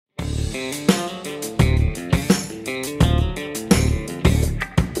Audio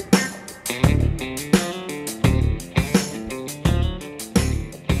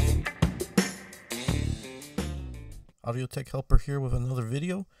Tech Helper here with another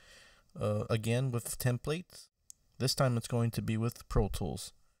video, again with templates. This time it's going to be with Pro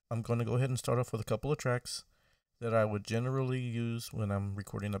Tools. I'm going to go ahead and start off with a couple of tracks that I would generally use when I'm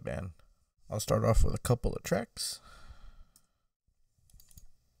recording a band. I'll start off with a couple of tracks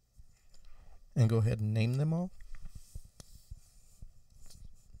and go ahead and name them all.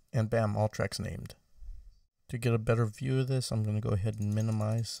 And bam, all tracks named. To get a better view of this, I'm going to go ahead and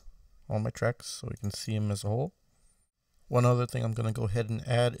minimize all my tracks so we can see them as a whole. One other thing I'm going to go ahead and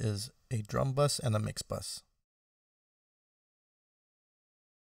add is a drum bus and a mix bus.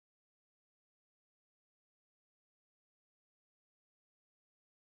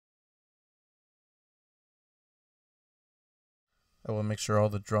 I will make sure all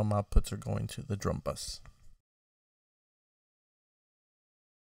the drum outputs are going to the drum bus.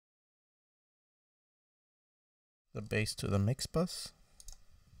 The bass to the mix bus.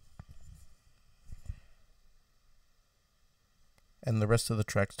 And the rest of the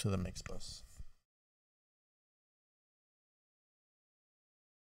tracks to the mix bus.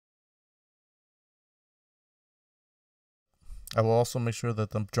 I will also make sure that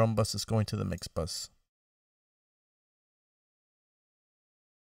the drum bus is going to the mix bus.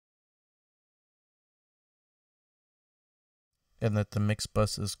 And that the mix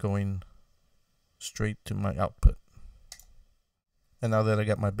bus is going straight to my output. And now that I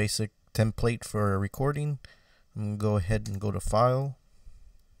got my basic template for a recording, I'm going to go ahead and go to File,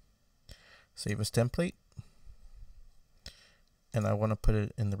 Save as Template, and I want to put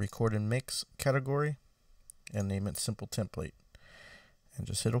it in the Record and Mix category and name it Simple Template, and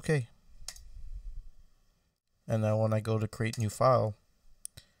just hit OK. And now when I go to create new file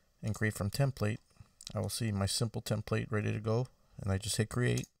and create from template, I will see my simple template ready to go, and I just hit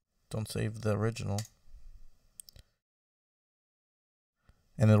create. Don't save the original.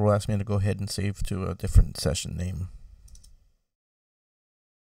 And it will ask me to go ahead and save to a different session name.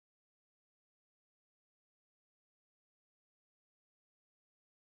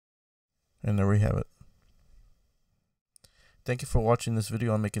 And there we have it. Thank you for watching this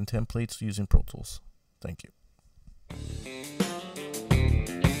video on making templates using Pro Tools. Thank you.